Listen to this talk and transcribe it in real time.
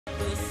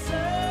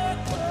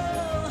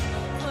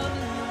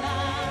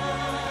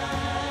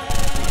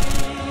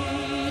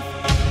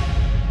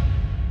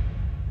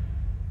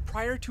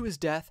Prior to his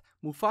death,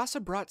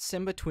 Mufasa brought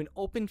Simba to an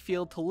open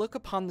field to look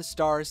upon the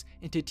stars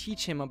and to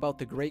teach him about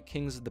the great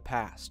kings of the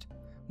past.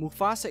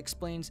 Mufasa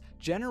explains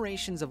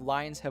generations of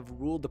lions have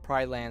ruled the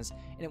Pride Lands,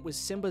 and it was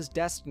Simba's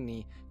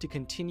destiny to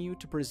continue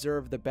to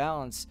preserve the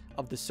balance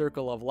of the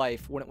circle of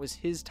life when it was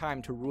his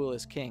time to rule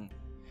as king.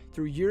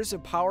 Through years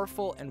of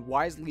powerful and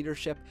wise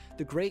leadership,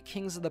 the great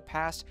kings of the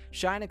past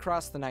shine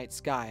across the night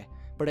sky,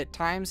 but at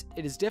times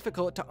it is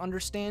difficult to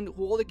understand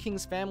who all the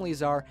kings'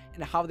 families are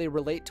and how they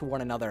relate to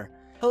one another.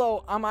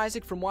 Hello, I'm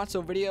Isaac from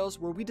Wotso Videos,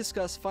 where we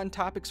discuss fun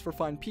topics for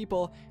fun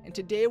people, and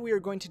today we are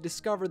going to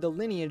discover the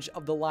lineage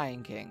of the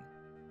Lion King.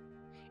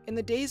 In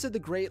the days of the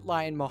great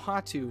lion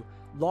Mohattu,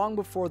 long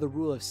before the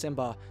rule of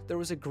Simba, there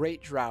was a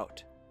great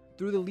drought.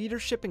 Through the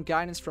leadership and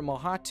guidance from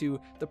Mohattu,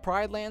 the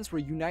Pride Lands were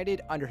united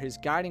under his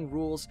guiding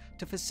rules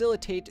to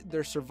facilitate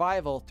their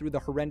survival through the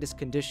horrendous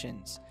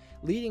conditions,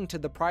 leading to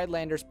the Pride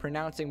Landers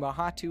pronouncing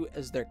Mohattu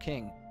as their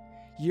king.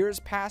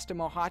 Years passed and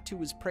Mohattu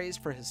was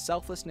praised for his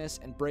selflessness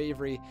and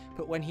bravery,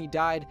 but when he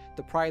died,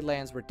 the Pride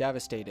Lands were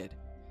devastated.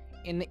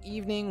 In the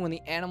evening, when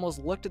the animals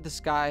looked at the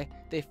sky,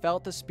 they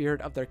felt the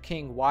spirit of their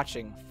king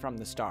watching from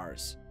the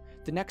stars.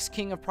 The next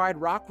king of Pride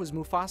Rock was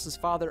Mufasa's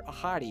father,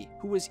 Ahadi,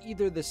 who was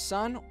either the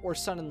son or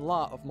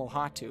son-in-law of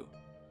Mohattu.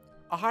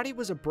 Ahadi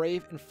was a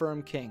brave and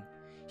firm king.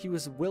 He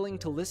was willing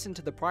to listen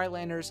to the Pride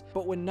Landers,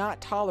 but would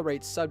not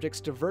tolerate subjects'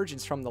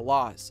 divergence from the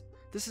laws.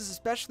 This is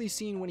especially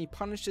seen when he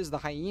punishes the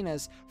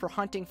hyenas for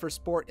hunting for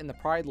sport in the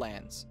Pride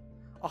Lands.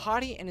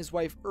 Ahadi and his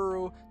wife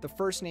Uru, the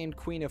first named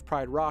queen of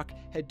Pride Rock,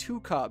 had two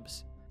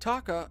cubs,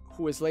 Taka,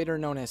 who was later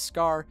known as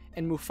Scar,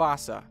 and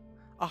Mufasa.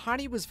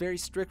 Ahadi was very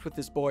strict with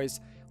his boys,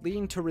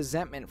 leading to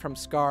resentment from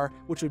Scar,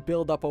 which would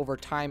build up over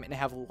time and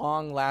have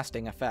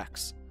long-lasting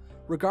effects.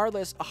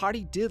 Regardless,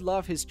 Ahadi did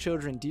love his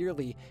children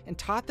dearly and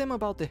taught them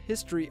about the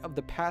history of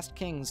the past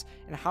kings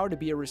and how to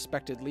be a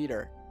respected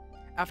leader.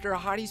 After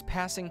Ahadi's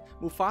passing,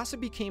 Mufasa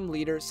became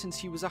leader since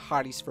he was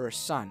Ahadi's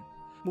first son.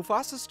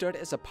 Mufasa stood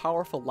as a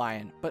powerful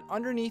lion, but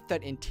underneath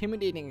that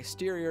intimidating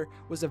exterior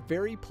was a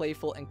very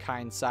playful and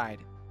kind side.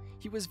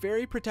 He was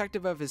very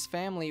protective of his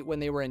family when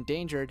they were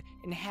endangered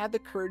and had the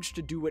courage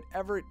to do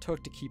whatever it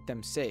took to keep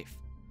them safe.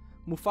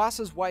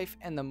 Mufasa's wife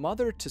and the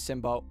mother to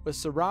Simba was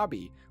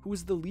Sarabi, who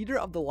was the leader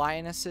of the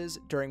lionesses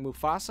during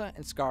Mufasa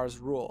and Scar's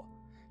rule.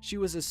 She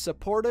was a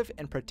supportive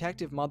and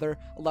protective mother,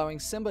 allowing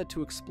Simba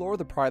to explore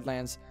the Pride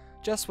Lands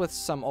just with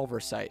some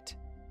oversight.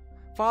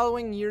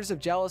 Following years of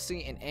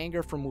jealousy and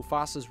anger from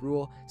Mufasa's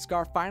rule,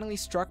 Scar finally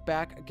struck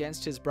back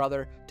against his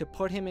brother to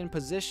put him in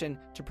position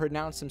to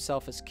pronounce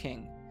himself as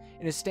king.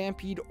 In a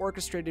stampede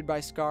orchestrated by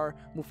Scar,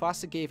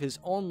 Mufasa gave his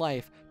own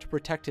life to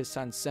protect his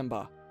son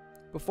Simba.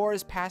 Before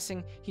his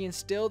passing, he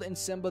instilled in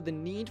Simba the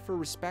need for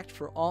respect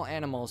for all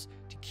animals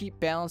to keep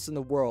balance in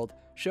the world,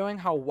 showing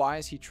how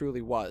wise he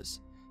truly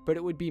was. But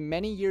it would be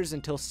many years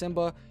until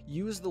Simba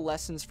used the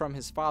lessons from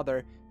his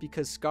father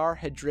because Scar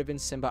had driven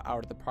Simba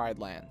out of the Pride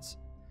Lands.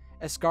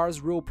 As Scar's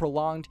rule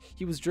prolonged,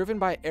 he was driven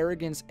by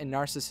arrogance and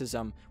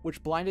narcissism,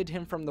 which blinded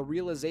him from the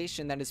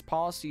realization that his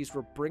policies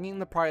were bringing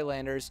the Pride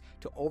Landers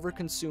to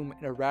overconsume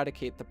and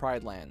eradicate the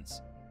Pride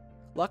Lands.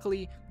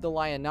 Luckily, the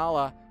lion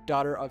Nala,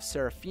 daughter of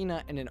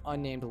Serafina and an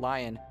unnamed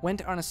lion,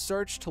 went on a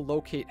search to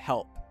locate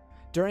help.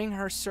 During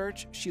her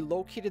search, she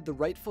located the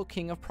rightful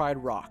king of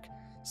Pride Rock,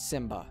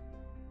 Simba.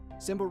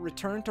 Simba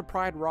returned to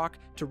Pride Rock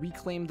to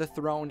reclaim the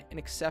throne and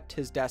accept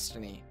his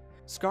destiny.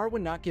 Scar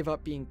would not give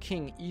up being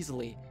king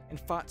easily and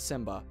fought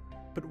Simba,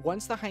 but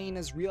once the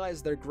hyenas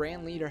realized their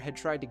grand leader had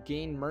tried to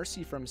gain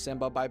mercy from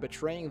Simba by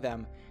betraying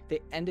them,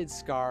 they ended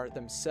Scar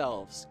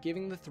themselves,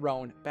 giving the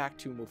throne back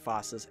to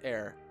Mufasa's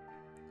heir.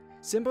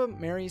 Simba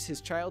marries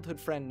his childhood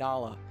friend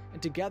Nala,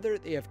 and together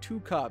they have two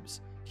cubs,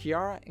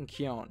 Kiara and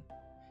Kion.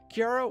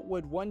 Kiara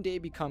would one day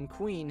become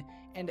queen,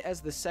 and as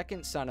the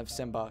second son of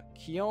Simba,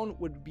 Kion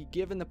would be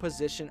given the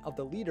position of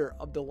the leader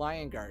of the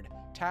Lion Guard,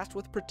 tasked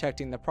with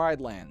protecting the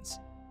Pride Lands.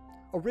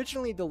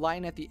 Originally, the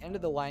lion at the end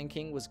of the Lion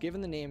King was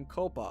given the name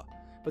Kopa,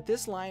 but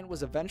this lion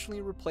was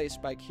eventually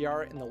replaced by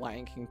Kiara in the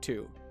Lion King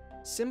 2.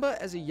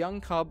 Simba as a young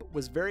cub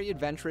was very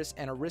adventurous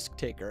and a risk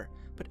taker,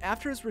 but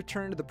after his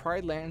return to the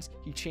Pride Lands,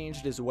 he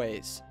changed his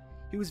ways.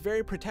 He was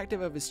very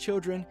protective of his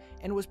children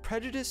and was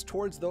prejudiced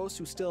towards those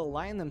who still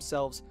align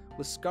themselves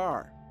with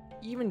Scar,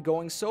 even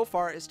going so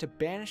far as to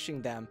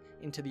banishing them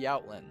into the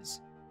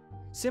Outlands.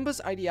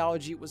 Simba's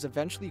ideology was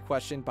eventually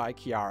questioned by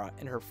Kiara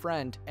and her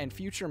friend and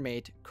future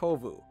mate,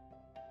 Kovu.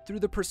 Through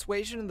the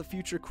persuasion of the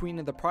future queen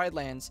of the Pride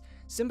Lands,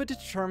 Simba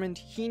determined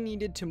he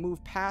needed to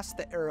move past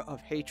the era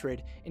of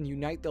hatred and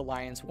unite the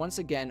lions once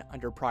again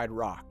under Pride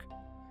Rock.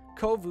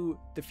 Kovu,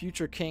 the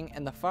future king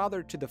and the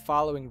father to the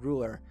following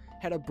ruler,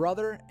 had a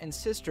brother and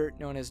sister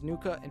known as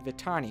Nuka and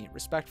Vitani,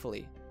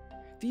 respectively.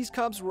 These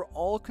cubs were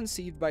all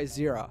conceived by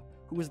Zira,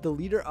 who was the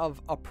leader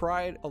of a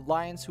Pride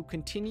alliance who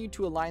continued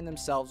to align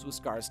themselves with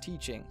Scar's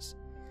teachings.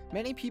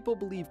 Many people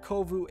believe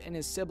Kovu and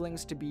his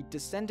siblings to be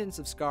descendants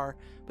of Scar,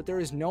 but there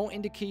is no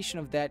indication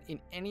of that in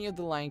any of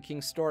the Lion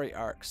King story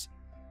arcs.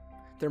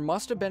 There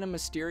must have been a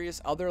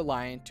mysterious other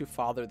lion to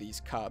father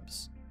these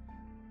cubs.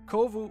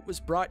 Kovu was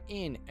brought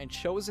in and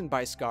chosen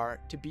by Scar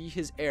to be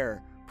his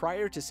heir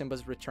prior to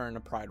Simba's return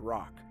to Pride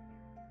Rock.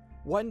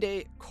 One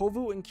day,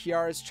 Kovu and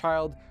Kiara's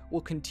child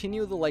will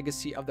continue the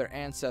legacy of their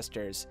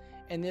ancestors,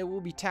 and they will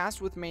be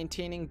tasked with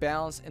maintaining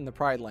balance in the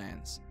Pride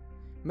Lands.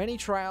 Many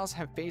trials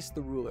have faced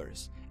the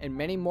rulers, and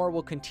many more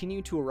will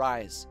continue to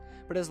arise,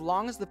 but as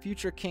long as the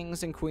future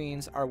kings and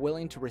queens are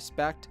willing to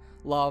respect,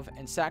 love,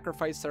 and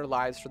sacrifice their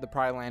lives for the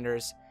Pride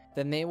Landers,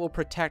 then they will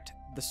protect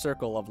the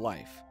circle of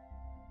life.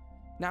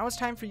 Now it's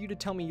time for you to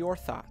tell me your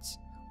thoughts.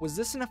 Was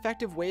this an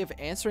effective way of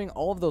answering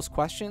all of those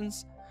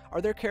questions? Are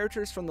there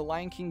characters from The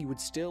Lion King you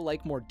would still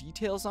like more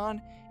details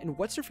on? And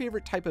what's your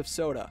favorite type of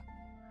soda?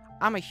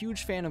 I'm a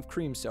huge fan of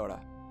cream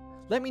soda.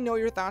 Let me know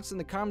your thoughts in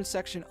the comments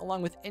section,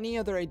 along with any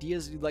other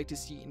ideas you'd like to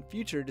see in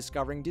future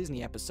Discovering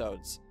Disney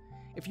episodes.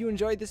 If you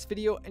enjoyed this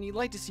video and you'd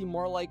like to see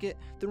more like it,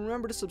 then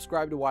remember to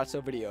subscribe to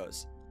Wotso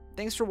videos.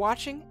 Thanks for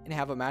watching, and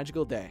have a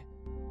magical day.